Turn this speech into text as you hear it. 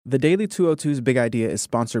The Daily 202's Big Idea is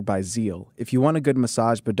sponsored by Zeal. If you want a good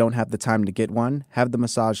massage but don't have the time to get one, have the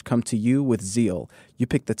massage come to you with Zeal. You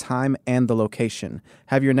pick the time and the location.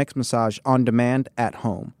 Have your next massage on demand at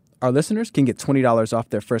home. Our listeners can get $20 off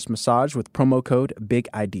their first massage with promo code Big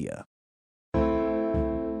Idea.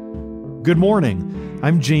 Good morning.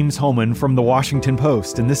 I'm James Hohman from The Washington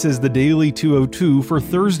Post, and this is the Daily 202 for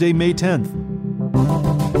Thursday, May 10th.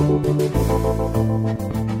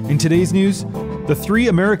 In today's news, the 3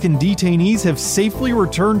 American detainees have safely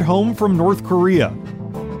returned home from North Korea.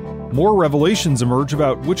 More revelations emerge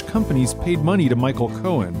about which companies paid money to Michael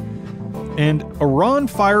Cohen. And Iran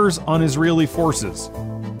fires on Israeli forces.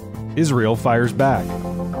 Israel fires back.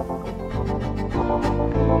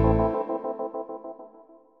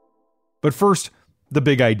 But first, the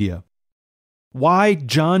big idea. Why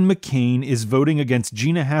John McCain is voting against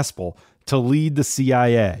Gina Haspel to lead the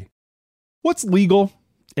CIA. What's legal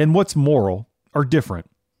and what's moral are different.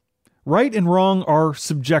 Right and wrong are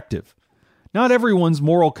subjective. Not everyone's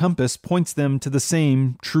moral compass points them to the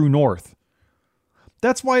same true north.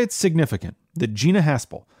 That's why it's significant that Gina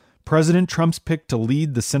Haspel, President Trump's pick to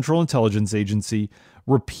lead the Central Intelligence Agency,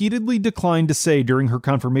 repeatedly declined to say during her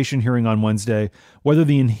confirmation hearing on Wednesday whether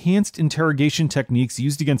the enhanced interrogation techniques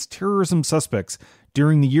used against terrorism suspects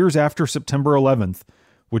during the years after September 11th,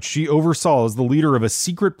 which she oversaw as the leader of a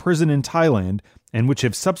secret prison in Thailand and which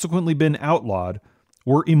have subsequently been outlawed,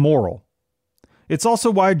 were immoral. It's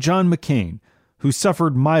also why John McCain, who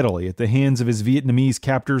suffered mightily at the hands of his Vietnamese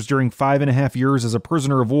captors during 5.5 years as a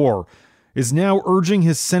prisoner of war, is now urging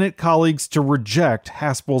his Senate colleagues to reject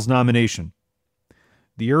Haspel's nomination.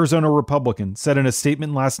 The Arizona Republican said in a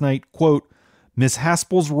statement last night, quote, "Ms.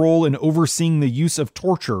 Haspel's role in overseeing the use of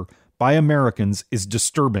torture by Americans is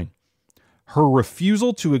disturbing. Her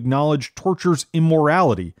refusal to acknowledge torture's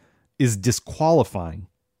immorality is disqualifying."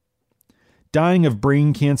 Dying of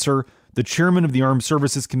brain cancer, the chairman of the Armed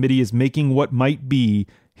Services Committee is making what might be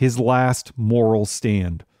his last moral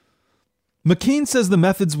stand. McCain says the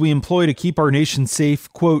methods we employ to keep our nation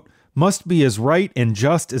safe, quote, "must be as right and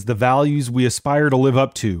just as the values we aspire to live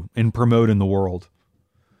up to and promote in the world."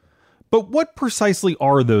 But what precisely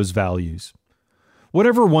are those values?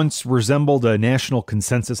 Whatever once resembled a national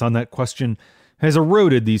consensus on that question has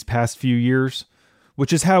eroded these past few years,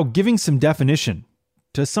 which is how giving some definition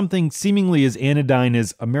to something seemingly as anodyne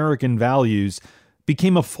as American values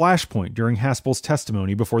became a flashpoint during Haspel's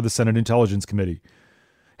testimony before the Senate Intelligence Committee.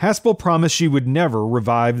 Haspel promised she would never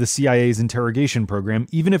revive the CIA's interrogation program,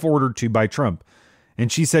 even if ordered to by Trump,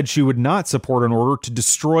 and she said she would not support an order to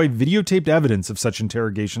destroy videotaped evidence of such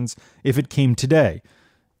interrogations if it came today,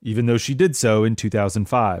 even though she did so in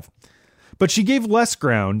 2005. But she gave less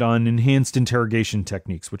ground on enhanced interrogation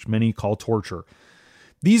techniques, which many call torture.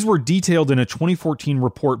 These were detailed in a 2014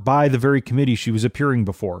 report by the very committee she was appearing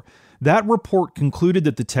before. That report concluded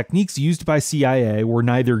that the techniques used by CIA were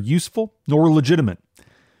neither useful nor legitimate.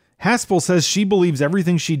 Haspel says she believes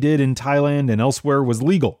everything she did in Thailand and elsewhere was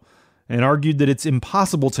legal, and argued that it's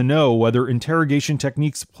impossible to know whether interrogation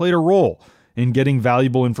techniques played a role in getting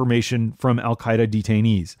valuable information from al-Qaeda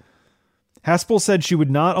detainees. Haspel said she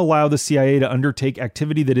would not allow the CIA to undertake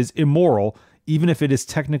activity that is immoral, even if it is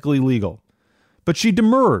technically legal. But she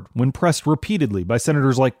demurred when pressed repeatedly by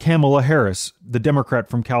senators like Kamala Harris, the Democrat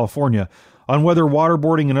from California, on whether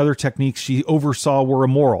waterboarding and other techniques she oversaw were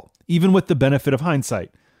immoral, even with the benefit of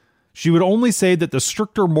hindsight. She would only say that the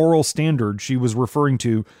stricter moral standard she was referring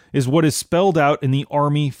to is what is spelled out in the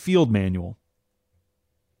Army Field Manual.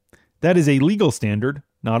 That is a legal standard,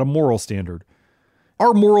 not a moral standard.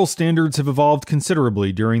 Our moral standards have evolved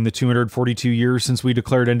considerably during the 242 years since we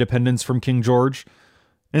declared independence from King George,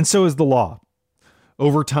 and so has the law.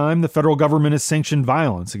 Over time, the federal government has sanctioned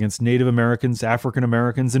violence against Native Americans, African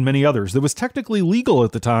Americans, and many others that was technically legal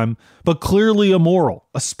at the time, but clearly immoral,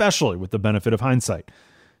 especially with the benefit of hindsight.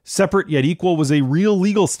 Separate yet equal was a real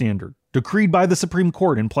legal standard, decreed by the Supreme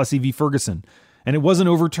Court in Plessy v. Ferguson, and it wasn't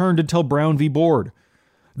overturned until Brown v. Board.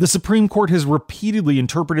 The Supreme Court has repeatedly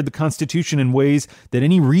interpreted the Constitution in ways that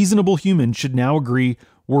any reasonable human should now agree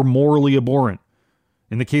were morally abhorrent.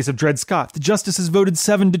 In the case of Dred Scott, the justices voted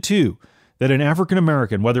 7-2 that an African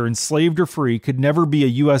American, whether enslaved or free, could never be a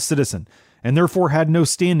U.S. citizen, and therefore had no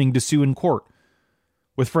standing to sue in court.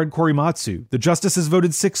 With Fred Korematsu, the justices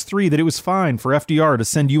voted 6-3 that it was fine for FDR to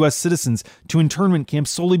send U.S. citizens to internment camps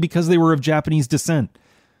solely because they were of Japanese descent.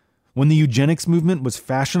 When the eugenics movement was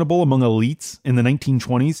fashionable among elites in the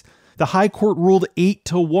 1920s, the High Court ruled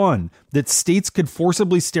 8-1 that states could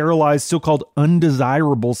forcibly sterilize so-called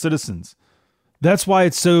undesirable citizens. That's why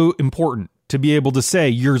it's so important to be able to say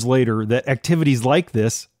years later that activities like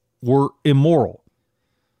this were immoral.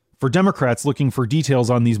 For Democrats looking for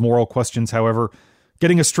details on these moral questions, however,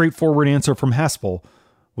 getting a straightforward answer from Haspel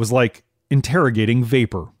was like interrogating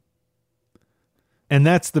vapor. And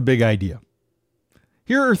that's the big idea.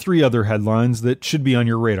 Here are 3 other headlines that should be on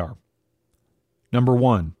your radar. Number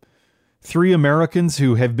 1. 3 Americans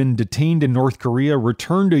who have been detained in North Korea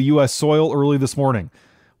returned to U.S. soil early this morning,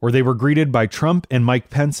 where they were greeted by Trump and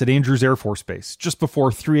Mike Pence at Andrews Air Force Base just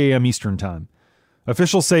before 3 a.m. Eastern Time.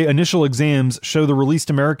 Officials say initial exams show the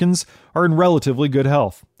released Americans are in relatively good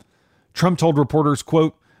health. Trump told reporters,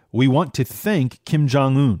 quote, "We want to thank Kim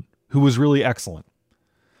Jong-un, who was really excellent."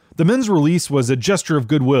 The men's release was a gesture of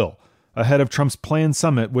goodwill ahead of Trump's planned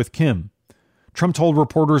summit with Kim. Trump told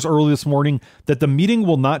reporters early this morning that the meeting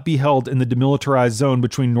will not be held in the demilitarized zone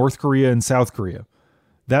between North Korea and South Korea.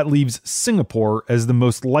 That leaves Singapore as the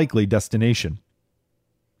most likely destination.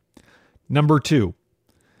 Number 2.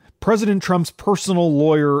 President Trump's personal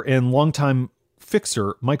lawyer and longtime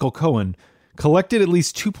fixer, Michael Cohen, collected at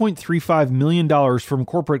least $2.35 million from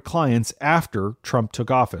corporate clients after Trump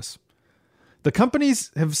took office. The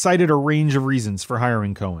companies have cited a range of reasons for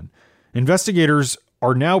hiring Cohen. Investigators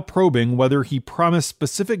are now probing whether he promised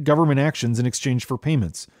specific government actions in exchange for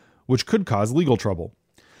payments, which could cause legal trouble.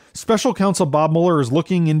 Special counsel Bob Mueller is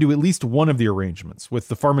looking into at least one of the arrangements with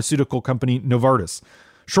the pharmaceutical company Novartis.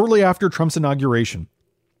 Shortly after Trump's inauguration,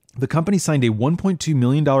 the company signed a $1.2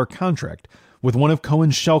 million contract with one of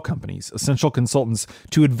Cohen's shell companies, Essential Consultants,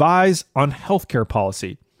 to advise on healthcare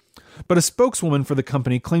policy. But a spokeswoman for the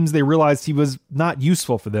company claims they realized he was not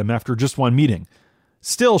useful for them after just one meeting.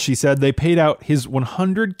 Still, she said, they paid out his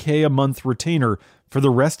 $100K a month retainer for the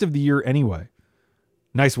rest of the year anyway.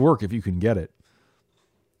 Nice work if you can get it.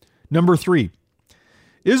 Number 3.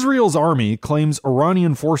 Israel's army claims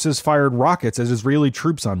Iranian forces fired rockets at Israeli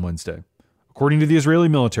troops on Wednesday. According to the Israeli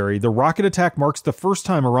military, the rocket attack marks the first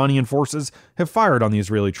time Iranian forces have fired on the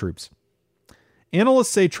Israeli troops. Analysts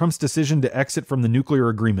say Trump's decision to exit from the nuclear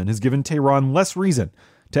agreement has given Tehran less reason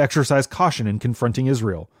to exercise caution in confronting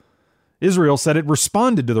Israel. Israel said it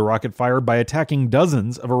responded to the rocket fire by attacking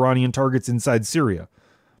dozens of Iranian targets inside Syria.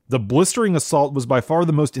 The blistering assault was by far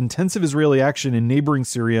the most intensive Israeli action in neighboring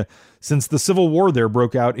Syria since the civil war there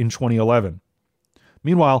broke out in 2011.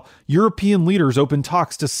 Meanwhile, European leaders opened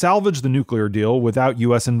talks to salvage the nuclear deal without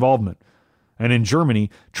U.S. involvement. And in Germany,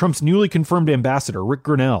 Trump's newly confirmed ambassador, Rick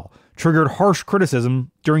Grenell, triggered harsh criticism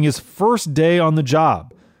during his first day on the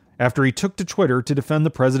job after he took to Twitter to defend the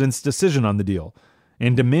president's decision on the deal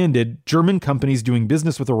and demanded German companies doing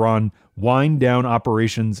business with Iran wind down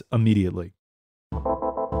operations immediately.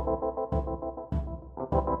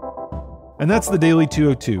 And that's the Daily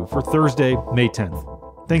 202 for Thursday, May 10th.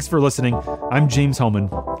 Thanks for listening. I'm James Hohmann.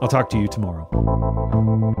 I'll talk to you tomorrow.